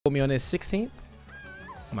Put me on this 16th.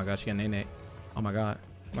 Oh my god, she got an 8. Oh my god.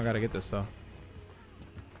 Oh my god, I get this though.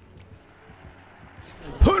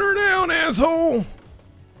 Put her down, asshole!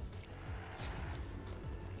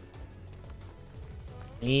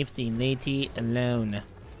 Leave the lady alone.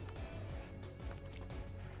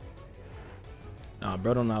 Nah,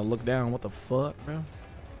 bro, don't know how to look down. What the fuck, bro?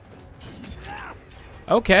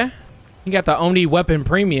 Okay. You got the ONI weapon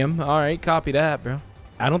premium. Alright, copy that, bro.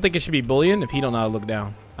 I don't think it should be bullying if he don't know how to look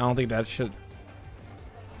down. I don't think that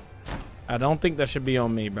should be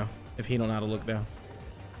on me, bro. If he don't know how to look down.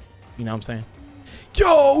 You know what I'm saying?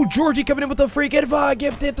 Yo, Georgie coming in with a freaking 5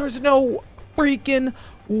 gifted. There's no freaking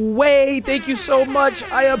way. Thank you so much.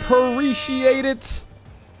 I appreciate it.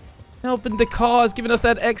 Helping the cause, giving us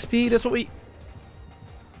that XP. That's what we...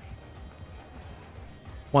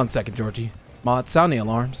 1 second, Georgie. Mod, sound the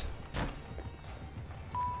alarms.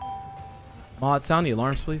 Mod, sound the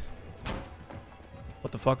alarms, please.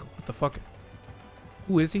 What the fuck? What the fuck?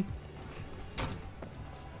 Who is he?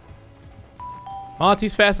 Mods,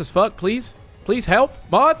 he's fast as fuck, please. Please help.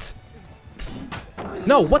 Mods?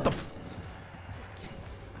 No, what the f...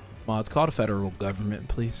 Mods, call the federal government,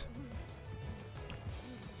 please.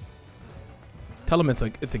 Tell him it's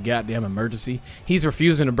a goddamn emergency. He's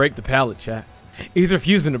refusing to break the pallet, chat. He's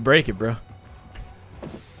refusing to break it, bro.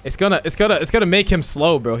 It's gonna make him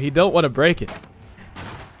slow, bro. He don't want to break it.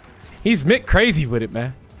 He's Mick crazy with it,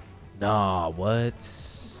 man. Nah, what?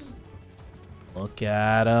 Look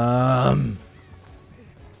at him.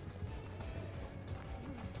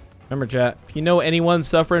 Remember, chat, if you know anyone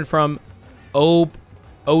suffering from OD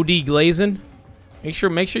glazing, make sure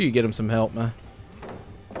you get him some help, man.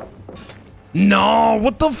 No,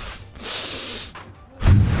 what the f...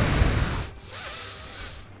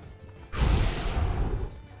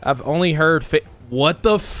 I've only heard what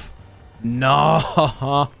the f...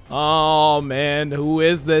 No. Oh, man. Who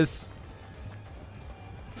is this?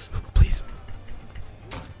 Please.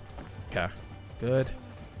 Okay. Good.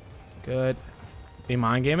 Good. Did he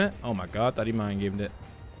mind game it? Oh, my God. Thought he mind gamed it.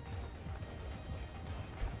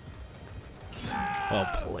 Well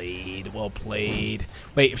played. Well played.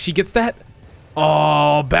 Wait, if she gets that...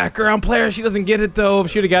 Oh, background player. She doesn't get it, though.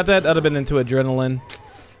 If she would have got that, that would have been into adrenaline.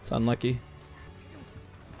 It's unlucky.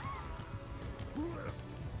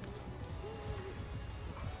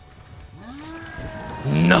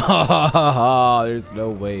 No, there's no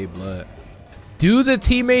way, blood. Do the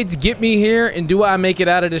teammates get me here, and do I make it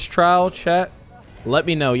out of this trial, chat? Let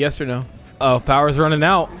me know, yes or no. Oh, power's running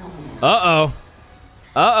out. Uh-oh.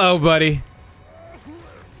 Uh-oh, buddy.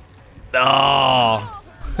 Oh.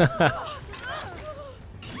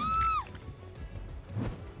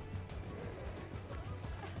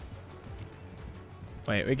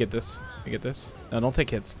 Wait, we get this. We get this. No, don't take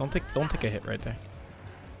hits. Don't take a hit right there.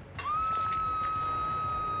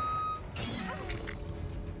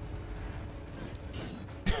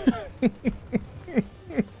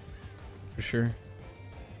 For sure.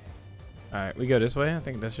 Alright, we go this way. I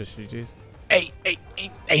think that's just GG's. Hey,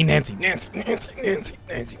 Nancy,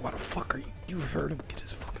 why the fuck are you? You heard him get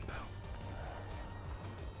his fucking bell.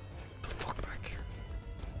 What the fuck back here?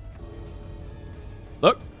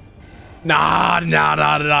 Look. Nah.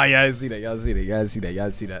 Yeah, I see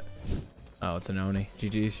that. Oh, it's an Oni.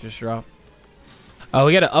 GG's just drop. Oh,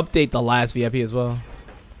 we gotta update the last VIP as well.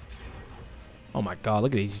 Oh my god,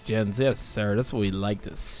 look at these gens. Yes, sir. That's what we like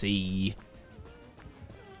to see.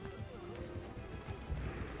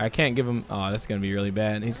 I can't give him... Oh, that's going to be really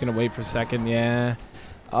bad. He's going to wait for a second. Yeah.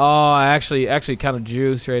 Oh, actually kind of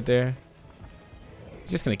juice right there.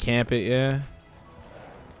 He's just going to camp it. Yeah.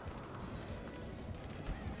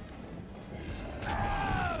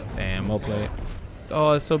 Damn, well played.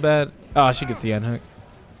 Oh, it's so bad. Oh, she gets the unhook.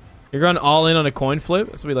 You're going all in on a coin flip?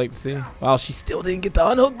 That's what we like to see. Wow, she still didn't get the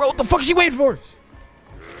unhook, bro. What the fuck is she waiting for?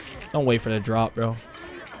 Don't wait for the drop, bro.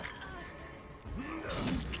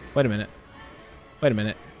 Wait a minute. Wait a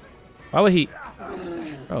minute. Why would he...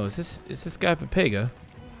 Bro, is this guy Pepega?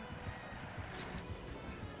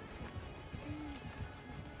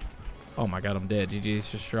 Oh my god, I'm dead.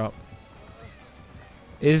 GG's just dropped.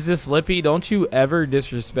 Is this Lippy? Don't you ever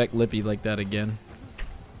disrespect Lippy like that again.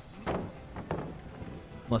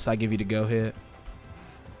 Unless I give you the go hit.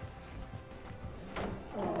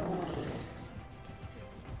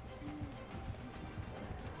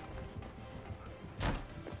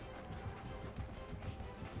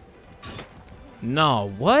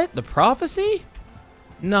 No, what? The prophecy?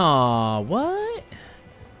 No, what?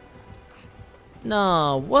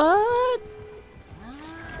 No, what?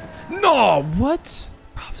 No, what?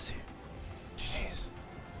 The prophecy. Jeez.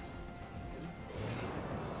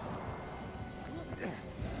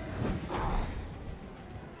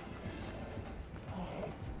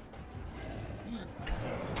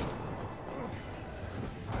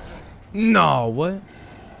 No, what?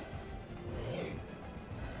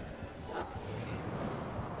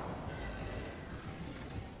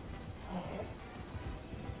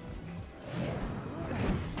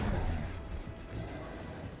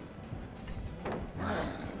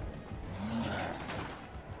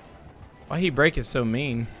 Why he break is so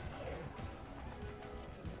mean?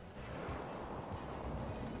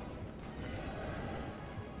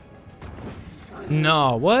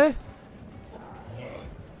 No, what?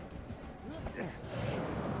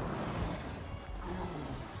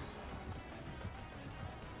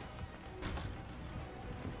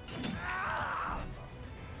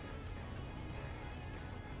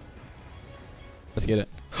 Let's get it.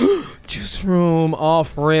 Juice room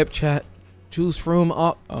off rip, chat. Juice room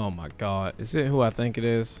up. Oh my god. Is it who I think it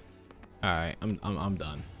is? Alright, I'm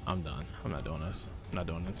done. I'm done. I'm not doing this. I'm not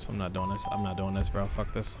doing this. I'm not doing this. I'm not doing this, bro.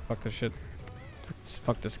 Fuck this. Fuck this shit.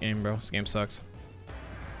 Fuck this game, bro. This game sucks.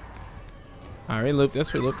 Alright, we loop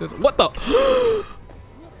this. We loop this. What the?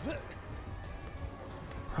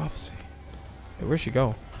 Prophecy. Hey, where'd she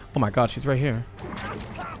go? Oh my god, she's right here.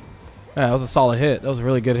 Yeah, that was a solid hit. That was a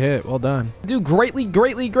really good hit. Well done. Do greatly,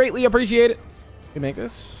 greatly, greatly appreciate it. We make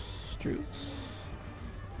this. Juice.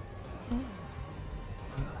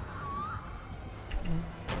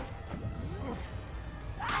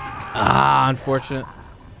 Ah, unfortunate.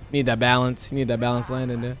 Need that balance. You need that balance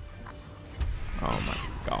landing there. Oh my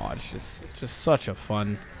god, it's just such a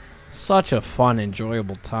fun,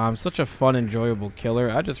 enjoyable time. Such a fun, enjoyable killer.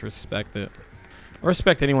 I just respect it. I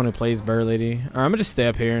respect anyone who plays Bird Lady. Alright, I'm gonna just stay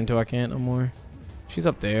up here until I can't no more. She's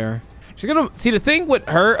up there. She's gonna see the thing with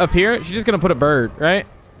her up here. She's just gonna put a bird, right?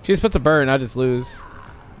 She just puts a bird and I just lose.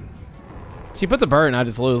 She puts a bird and I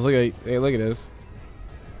just lose. Look at, hey, look at this.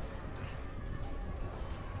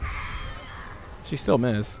 She still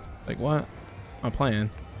missed. Like, what? Am I playing?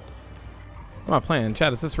 What am I playing?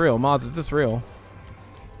 Chat, is this real? Mods, is this real?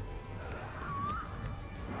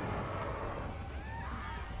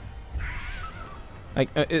 Like,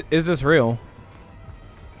 is this real?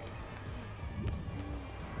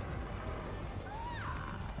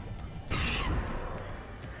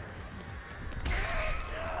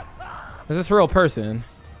 Is this a real person?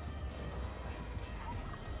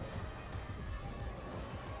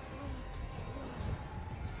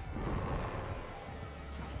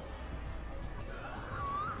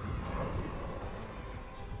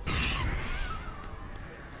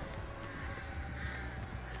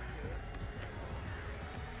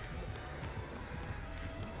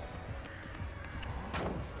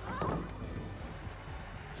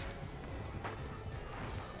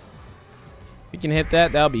 Can hit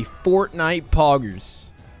that, that'll be Fortnite poggers.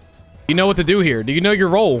 You know what to do here. Do you know your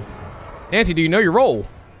role? Nancy, do you know your role?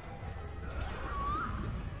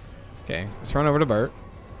 Okay, let's run over to Bert.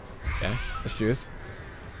 Okay, let's juice.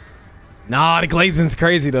 Nah, the glazing's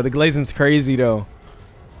crazy though. The glazing's crazy though.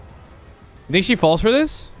 You think she falls for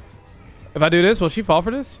this? If I do this, will she fall for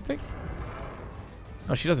this, you think?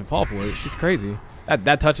 Oh, she doesn't fall for it. She's crazy.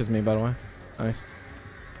 That touches me, by the way. Nice.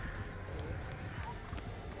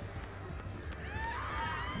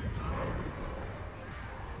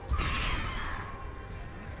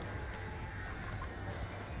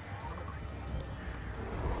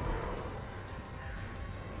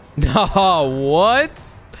 No,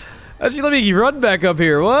 what? How'd you let me run back up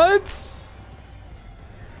here? What?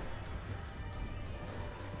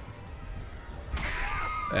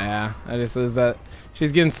 Yeah, I just lose that.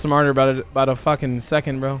 She's getting smarter about a fucking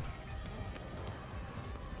second, bro.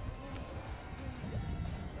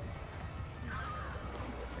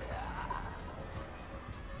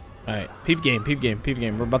 All right, peep game, peep game, peep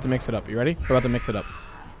game. We're about to mix it up. You ready? We're about to mix it up.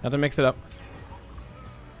 About to mix it up.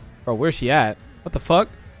 Bro, where's she at? What the fuck?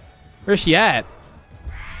 Where's she at?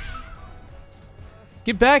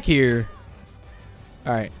 Get back here.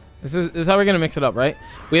 All right. This is how we're going to mix it up, right?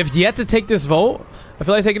 We have yet to take this vote. I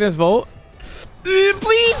feel like taking this vote.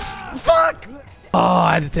 Please. Fuck. Oh,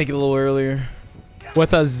 I had to take it a little earlier.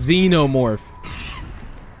 With a xenomorph.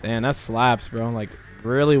 Damn, that slaps, bro. Like,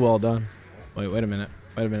 really well done. Wait a minute.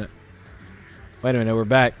 Wait a minute. Wait a minute. We're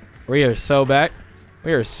back. We are so back.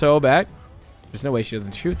 We are so back. There's no way she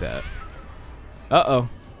doesn't shoot that. Uh-oh.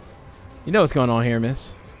 You know what's going on here,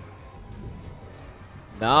 miss.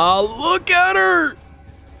 Now look at her.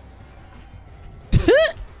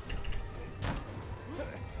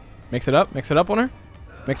 Mix it up. Mix it up on her.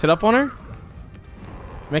 Mix it up on her.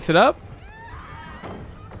 Mix it up.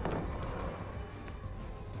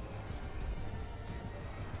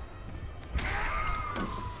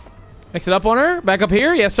 Mix it up on her. Back up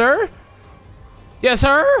here. Yes, sir. Yes,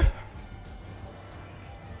 sir.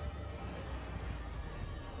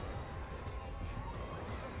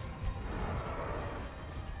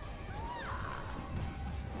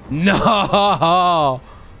 No.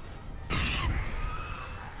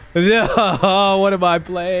 No, what am I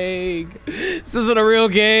playing? This isn't a real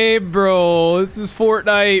game, bro. This is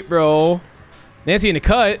Fortnite, bro. Nancy in the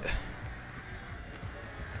cut.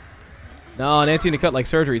 No, Nancy in the cut like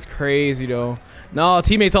surgery is crazy, though. No,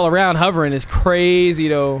 teammates all around hovering is crazy,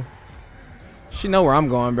 though. She know where I'm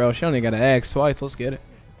going, bro. She only got to ask twice. Let's get it.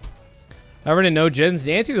 I already know gens.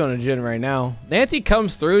 Nancy's on a gen right now. Nancy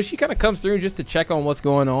comes through. She kind of comes through just to check on what's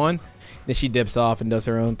going on. Then she dips off and does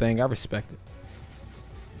her own thing. I respect it.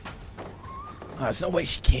 Oh, there's no way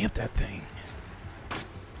she camped that thing.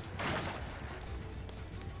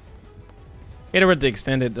 Hit her with the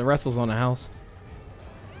extended. The wrestle's on the house.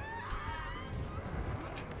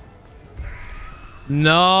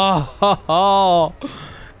 No.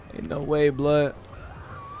 Ain't no way, blood.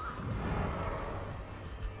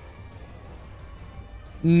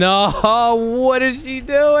 No. What is she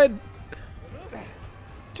doing?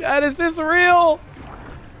 Chad, is this real?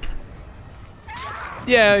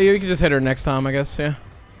 Yeah, you can just hit her next time, I guess. Yeah.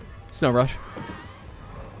 It's no rush.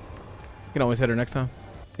 You can always hit her next time.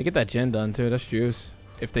 They get that gen done, too. That's juice.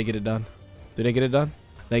 If they get it done. Do they get it done?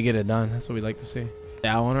 They get it done. That's what we like to see.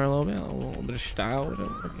 Style on her a little bit. A little bit of style with it.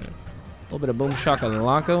 A little bit of boom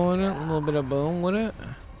shakalaka with it. A little bit of boom with it.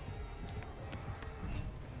 There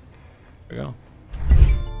we go.